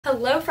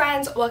Hello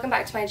friends, welcome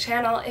back to my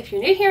channel. If you're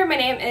new here, my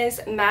name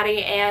is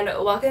Maddie and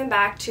welcome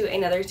back to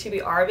another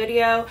TBR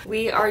video.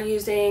 We are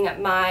using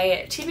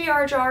my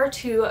TBR jar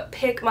to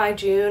pick my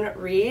June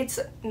reads,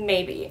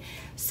 maybe.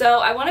 So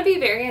I want to be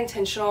very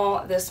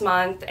intentional this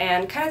month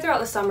and kind of throughout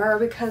the summer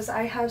because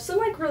I have some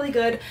really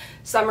good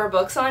summer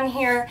books on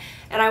here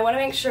and I want to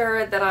make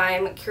sure that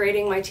I'm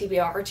curating my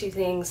TBR to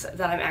things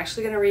that I'm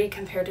actually going to read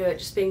compared to it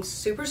just being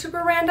super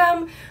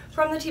random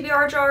from the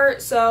TBR jar.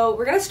 So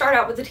we're going to start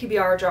out with the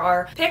TBR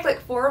jar, pick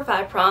like 4 or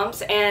 5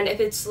 prompts, and if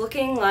it's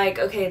looking like,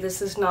 okay,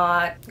 this is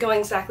not going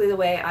exactly the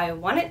way I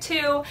want it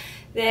to,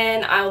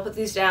 then I will put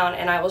these down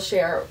and I will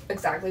share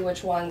exactly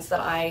which ones that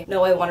I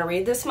know I want to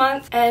read this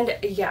month. And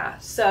yeah,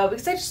 so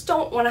because I just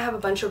don't want to have a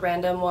bunch of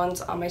random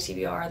ones on my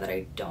TBR that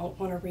I don't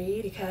want to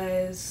read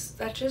because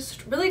that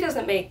just really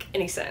doesn't make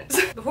any sense.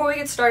 Before we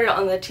get started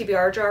on the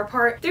TBR jar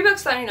part, 3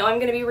 books that I know I'm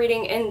going to be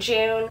reading in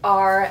June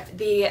are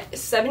The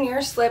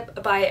 7-Year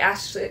Slip by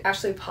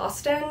Ashley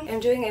Poston.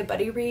 I'm doing a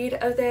buddy read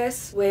of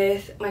this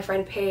with my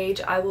friend Paige.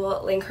 I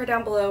will link her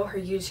down below, her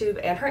YouTube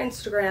and her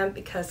Instagram,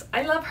 because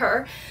I love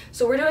her.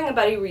 So we're doing a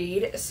buddy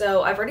read,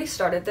 so I've already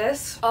started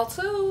this.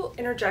 Also,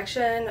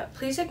 interjection,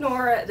 please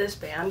ignore this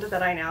band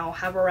that I now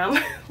have around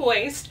my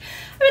waist.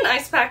 I have an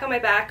ice pack on my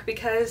back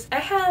because I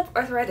have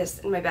arthritis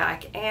in my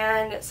back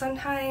and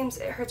sometimes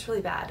it hurts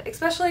really bad,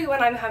 especially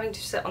when I'm having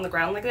to sit on the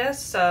ground like this,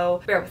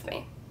 so bear with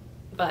me.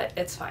 But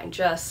it's fine,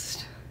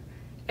 just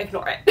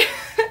ignore it.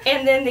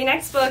 And then the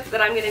next book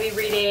that I'm going to be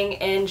reading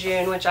in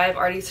June, which I've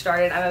already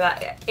started, I'm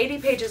about 80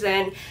 pages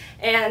in,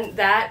 and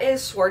that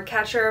is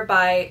Swordcatcher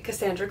by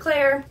Cassandra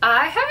Clare.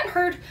 I haven't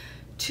heard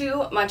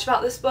too much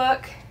about this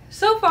book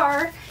so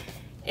far.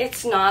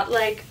 It's not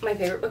like my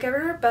favorite book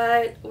ever,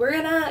 but we're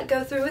gonna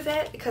go through with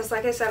it because,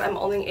 like I said, I'm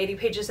only 80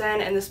 pages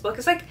in and this book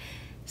is like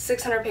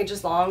 600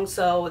 pages long,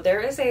 so there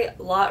is a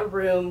lot of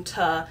room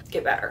to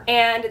get better.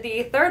 And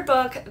the third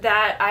book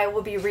that I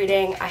will be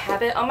reading, I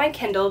have it on my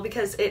Kindle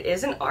because it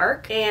is an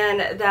ARC,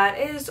 and that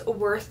is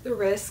Worth the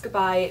Risk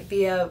by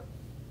Via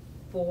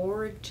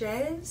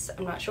Borges.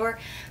 I'm not sure,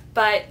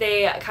 but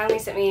they kindly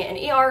sent me an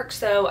e-ARC,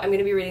 so I'm going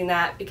to be reading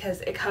that because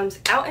it comes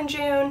out in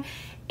June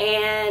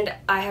and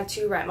I have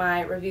to write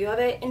my review of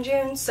it in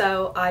June,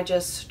 so I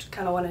just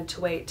kind of wanted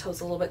to wait till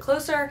it's a little bit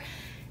closer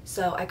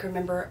so I can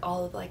remember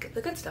all of like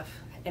the good stuff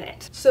in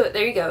it. So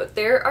there you go.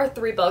 There are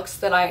 3 books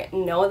that I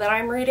know that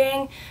I'm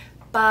reading,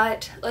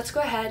 but let's go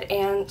ahead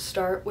and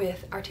start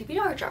with our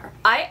TBR jar.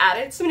 I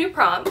added some new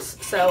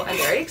prompts, so I'm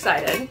very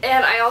excited.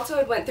 And I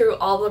also went through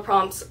all the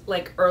prompts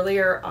like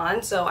earlier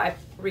on, so I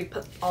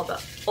re-put all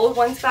the old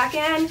ones back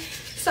in.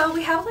 So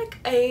we have like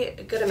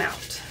a good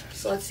amount.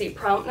 So let's see,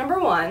 prompt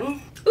number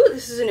 1. Ooh,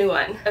 this is a new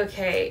one.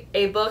 Okay,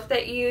 a book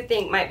that you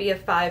think might be a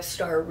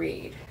 5-star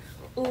read.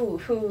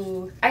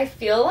 Ooh, I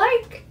feel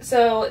like,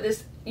 so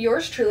this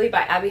Yours Truly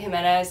by Abby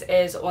Jimenez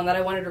is one that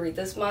I wanted to read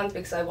this month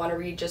because I want to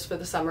read just for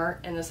the summer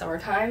in the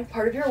summertime.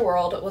 Part of Your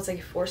World was like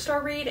a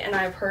 4-star read, and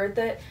I've heard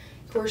that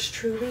Yours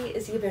Truly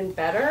is even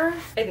better.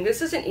 I think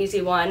this is an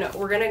easy one.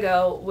 We're gonna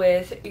go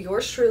with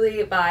Yours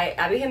Truly by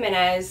Abby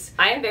Jimenez.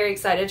 I am very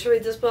excited to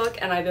read this book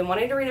and I've been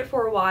wanting to read it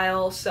for a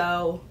while,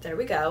 so there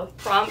we go.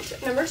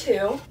 Prompt number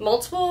 2,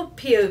 multiple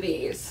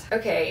POVs.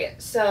 Okay,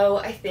 so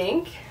I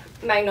think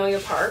Magnolia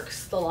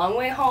Parks, The Long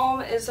Way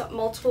Home is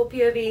multiple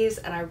POVs,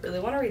 and I really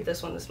want to read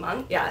this one this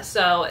month. Yeah,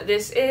 so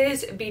this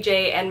is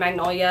BJ and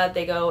Magnolia.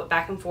 They go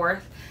back and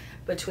forth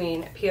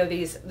between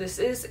POVs. This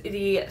is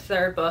the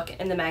 3rd book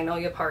in the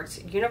Magnolia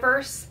Parks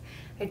universe.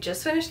 I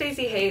just finished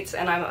Daisy Hates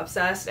and I'm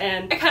obsessed,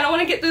 and I kind of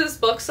want to get through this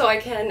book so I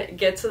can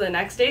get to the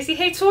next Daisy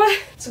Hates one.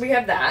 So we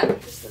have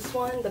that. This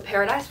one, The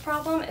Paradise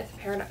Problem.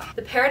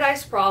 The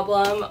Paradise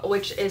Problem,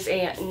 which is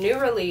a new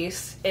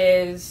release,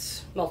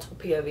 is multiple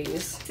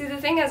POVs. See, the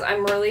thing is,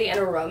 I'm really in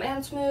a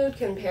romance mood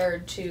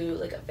compared to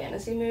like a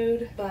fantasy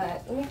mood,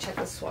 but let me check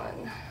this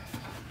one.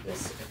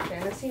 This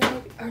fantasy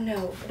maybe? Or no,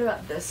 what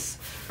about this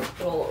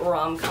little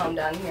rom-com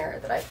down here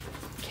that I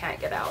can't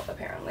get out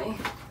apparently?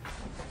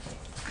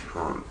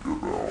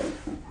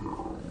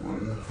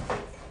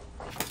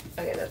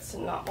 Okay, that's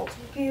not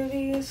multiple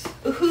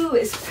POVs. Ooh,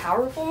 is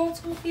Powerful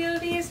multiple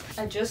POVs?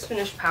 I just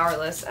finished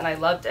Powerless and I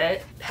loved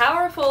it.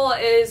 Powerful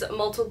is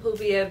multiple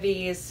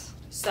POVs.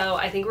 So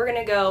I think we're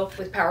gonna go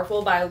with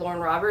Powerful by Lauren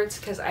Roberts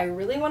because I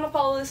really want to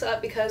follow this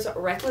up because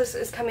Reckless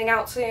is coming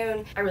out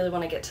soon. I really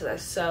want to get to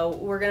this, so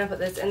we're gonna put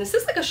this in. This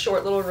is like a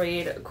short little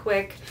read,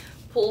 quick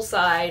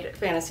poolside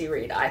fantasy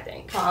read, I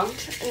think.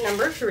 Prompt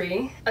number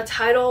 3, a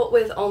title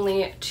with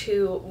only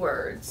 2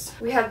 words.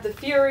 We have The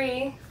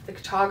Fury, The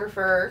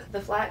Cartographer,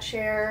 The Flat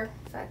Share.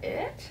 Is that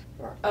it?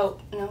 Or, oh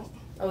no,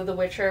 oh, The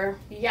Witcher.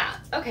 Yeah,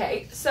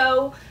 okay,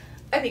 so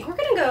I think we're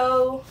gonna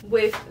go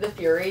with The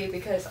Fury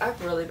because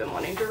I've really been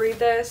wanting to read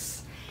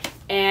this,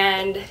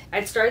 and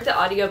I'd started the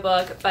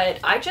audiobook, but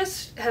I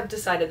just have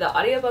decided that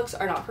audiobooks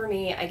are not for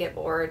me. I get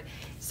bored,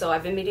 so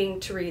I've been meaning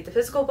to read the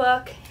physical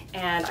book,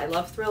 and I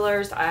love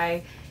thrillers.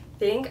 I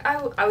think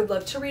I would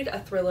love to read a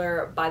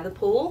thriller by the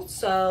pool,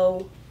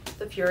 so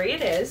The Fury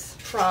it is.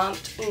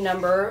 Prompt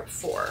number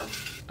 4.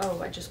 Oh,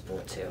 I just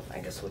pulled two. I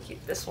guess we'll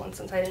keep this one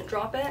since I didn't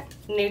drop it.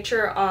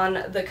 Nature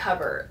on the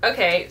cover.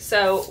 Okay,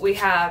 so we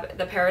have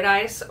The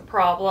Paradise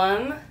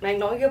Problem.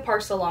 Magnolia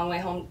Park's The Long Way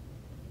Home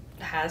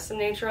has some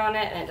nature on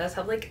it, and it does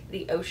have like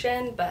the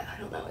ocean, but I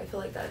don't know, I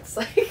feel like that's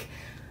like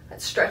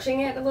that's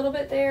stretching it a little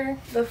bit there.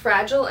 The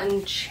Fragile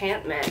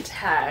Enchantment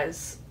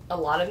has a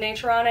lot of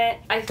nature on it.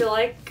 I feel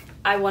like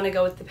I want to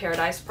go with The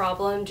Paradise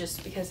Problem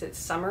just because it's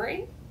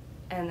summery,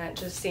 and that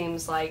just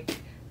seems like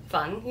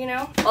fun, you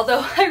know?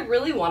 Although I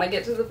really want to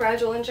get to The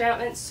Fragile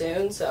Enchantment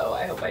soon, so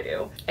I hope I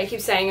do. I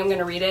keep saying I'm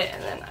gonna read it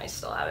and then I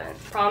still haven't.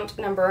 Prompt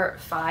number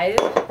 5.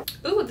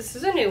 Ooh, this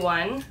is a new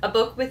one. A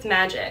Book with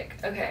Magic.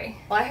 Okay.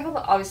 Well, I have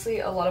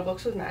obviously a lot of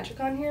books with magic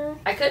on here.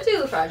 I could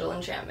do The Fragile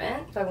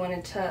Enchantment if I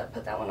wanted to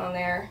put that one on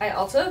there. I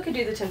also could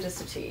do The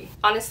Tempest of Tea.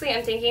 Honestly,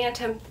 I'm thinking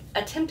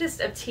a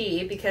Tempest of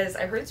Tea because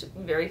I heard it's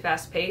very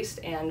fast-paced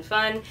and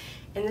fun,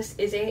 and this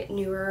is a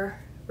newer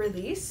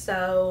release,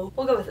 so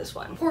we'll go with this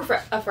one. Poor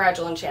A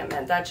Fragile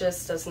Enchantment. That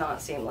just does not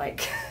seem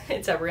like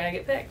it's ever gonna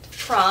get picked.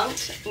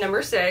 Prompt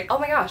number 6. Oh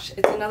my gosh,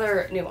 it's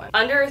another new one.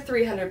 Under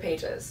 300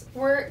 pages.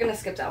 We're gonna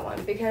skip that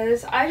one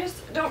because I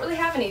just don't really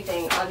have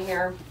anything on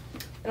here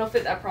that'll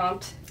fit that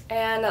prompt.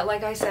 And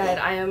like I said,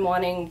 I am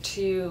wanting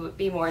to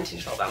be more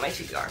intentional about my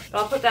TBR. But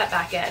I'll put that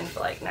back in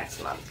for like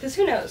next month, because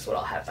who knows what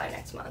I'll have by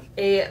next month.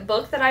 A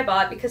book that I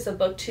bought because of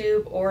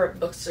BookTube or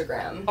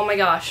Bookstagram. Oh my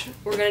gosh,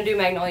 we're gonna do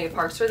Magnolia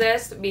Parks for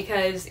this,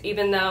 because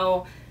even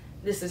though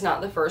this is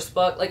not the first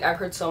book, like I've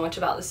heard so much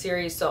about the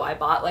series, so I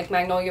bought like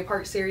Magnolia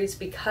Park series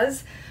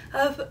because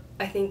of,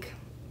 I think,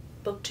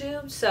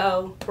 BookTube.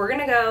 So we're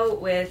gonna go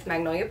with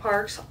Magnolia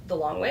Parks, The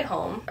Long Way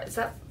Home.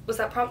 Was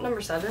that prompt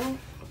number 7?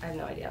 I have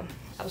no idea.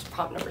 That was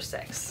prompt number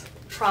 6.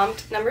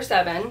 Prompt number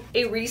 7,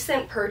 a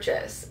recent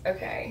purchase.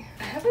 Okay,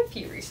 I have a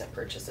few recent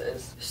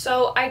purchases.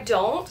 So I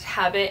don't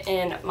have it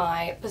in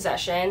my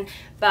possession,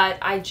 but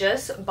I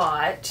just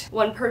bought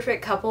One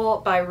Perfect Couple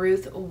by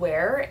Ruth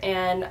Ware,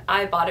 and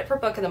I bought it for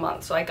book of the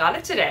month. So I got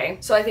it today.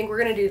 So I think we're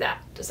gonna do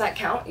that. Does that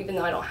count? Even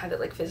though I don't have it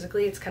like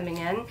physically, it's coming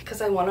in,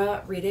 because I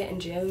wanna read it in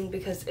June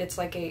because it's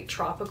like a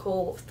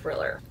tropical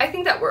thriller. I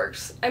think that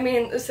works. I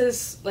mean, this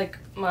is like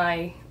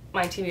my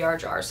TBR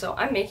jar, so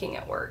I'm making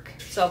it work.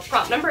 So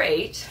prompt number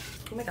 8.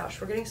 Oh my gosh,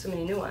 we're getting so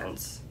many new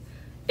ones.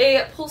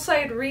 A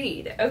poolside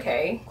read.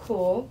 Okay,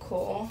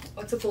 cool.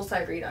 What's a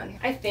poolside read on here?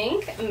 I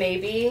think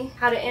maybe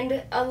How to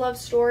End a Love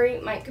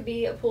Story might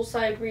be a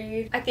poolside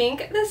read. I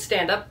think The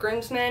Stand-Up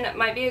Groomsman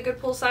might be a good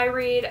poolside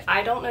read.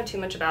 I don't know too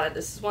much about it.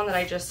 This is one that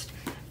I just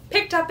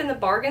picked up in the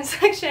bargain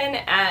section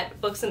at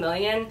Books A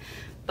Million,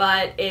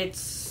 but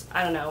it's,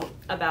 I don't know,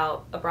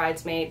 about a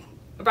bridesmaid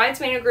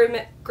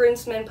and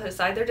groomsmen put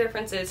aside their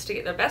differences to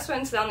get their best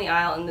friends down the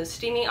aisle in this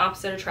steamy,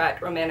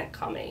 opposite-attract romantic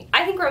comedy.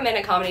 I think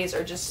romantic comedies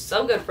are just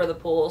so good for the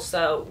pool,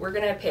 so we're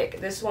gonna pick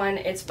this one.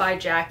 It's by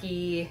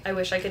Jackie. I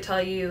wish I could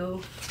tell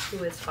you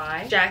who it's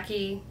by.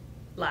 Jackie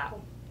Lau,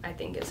 I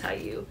think is how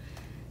you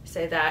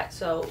say that,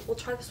 so we'll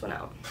try this one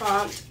out.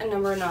 Prompt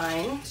number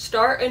 9.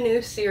 Start a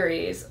new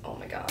series. Oh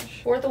my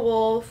gosh. For the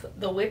Wolf,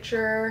 The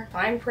Witcher,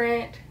 Fine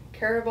Print,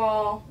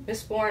 Caraval,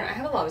 Mistborn. I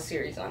have a lot of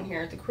series on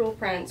here. The Cruel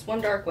Prince,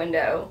 One Dark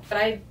Window. But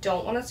I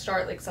don't want to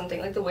start like something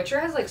like The Witcher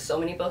has like so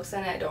many books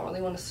in it. I don't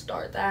really want to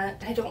start that.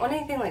 And I don't want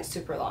anything like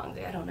super long.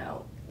 I don't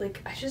know.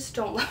 Like I just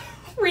don't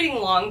love reading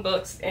long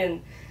books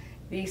in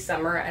the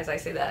summer, as I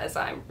say that as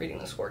I'm reading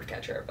The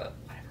Swordcatcher, but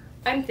whatever.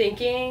 I'm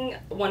thinking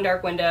One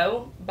Dark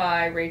Window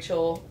by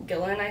Rachel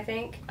Gillen, I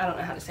think. I don't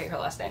know how to say her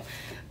last name.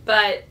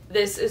 But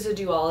this is a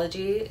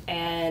duology,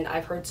 and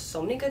I've heard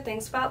so many good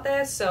things about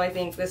this, so I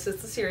think this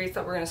is the series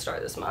that we're going to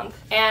start this month.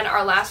 And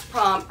our last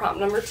prompt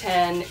number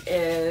 10,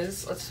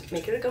 is, let's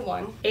make it a good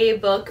one, a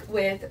book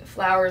with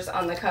flowers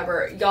on the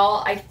cover.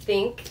 Y'all, I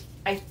think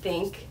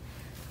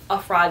A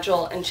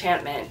Fragile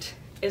Enchantment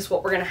is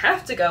what we're gonna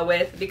have to go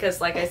with, because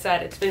like I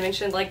said, it's been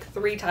mentioned like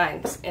 3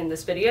 times in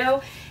this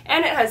video,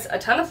 and it has a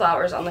ton of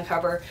flowers on the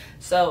cover,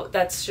 so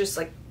that's just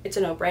like, it's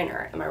a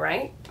no-brainer. Am I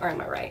right? Or am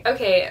I right?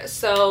 Okay,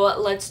 so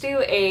let's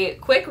do a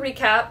quick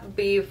recap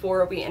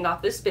before we end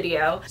off this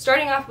video.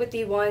 Starting off with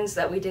the ones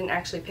that we didn't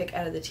actually pick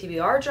out of the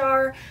TBR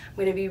jar, I'm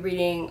gonna be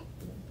reading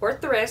Worth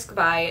the Risk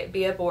by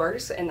Bea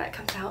Borges, and that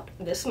comes out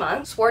this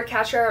month.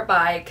 Swordcatcher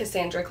by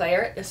Cassandra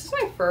Clare. This is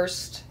my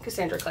first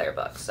Cassandra Clare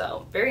book,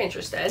 so very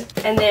interested.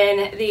 And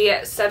then The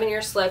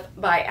 7-Year Slip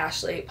by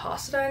Ashley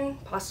Poston.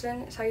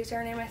 Poston is how you say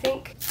her name, I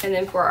think. And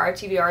then for our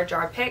TBR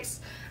jar picks,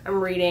 I'm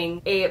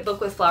reading a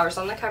book with flowers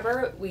on the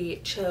cover.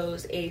 We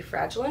chose A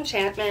Fragile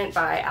Enchantment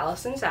by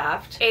Allison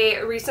Saft.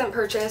 A recent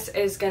purchase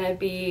is gonna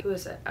be, who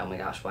is it? Oh my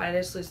gosh, why did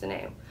I just lose the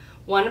name?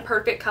 One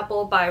Perfect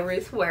Couple by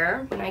Ruth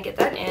Ware, and I get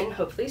that in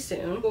hopefully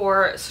soon.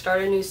 For Start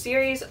a New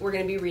Series, we're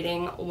going to be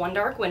reading One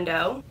Dark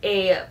Window.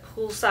 A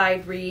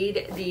poolside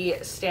read, The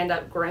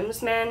Stand-Up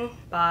Groomsman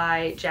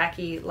by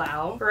Jackie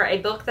Lau. For a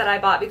book that I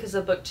bought because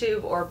of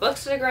BookTube or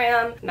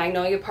Bookstagram,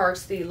 Magnolia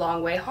Park's The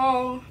Long Way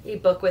Home. A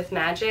book with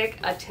magic,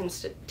 A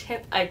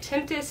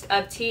Tempest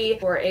of Tea.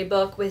 For a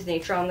book with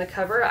nature on the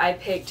cover, I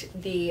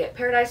picked The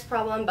Paradise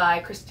Problem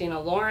by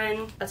Christina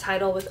Lauren. A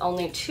title with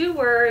only 2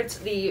 words,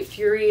 The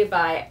Fury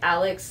by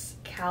Alex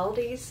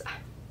Caldes.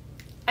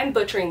 I'm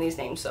butchering these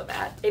names so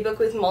bad. A book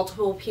with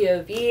multiple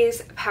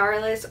POVs,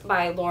 Powerless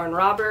by Lauren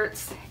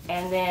Roberts.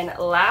 And then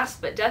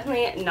last but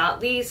definitely not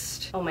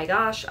least, oh my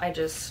gosh,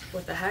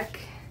 what the heck?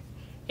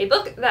 A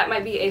book that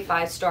might be a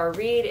 5-star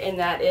read, and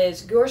that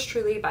is Yours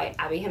Truly by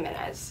Abby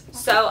Jimenez.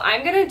 So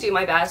I'm gonna do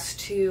my best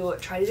to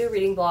try to do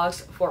reading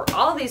vlogs for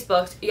all of these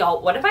books.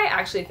 Y'all, what if I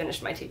actually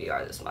finished my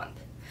TBR this month?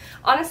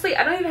 Honestly,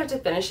 I don't even have to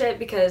finish it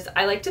because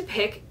I like to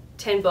pick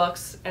 10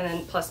 books and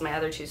then plus my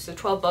other two, so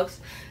 12 books.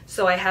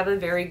 So I have a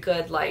very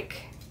good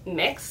like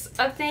mix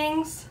of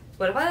things.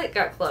 What if I like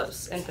got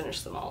close and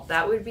finished them all?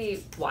 That would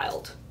be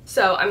wild.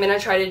 So I'm gonna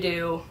try to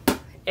do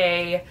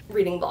a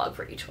reading vlog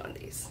for each one of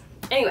these.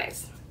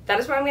 Anyways, that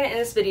is where I'm gonna end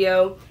this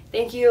video.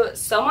 Thank you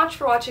so much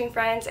for watching,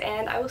 friends,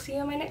 and I will see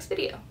you in my next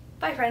video.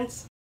 Bye,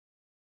 friends.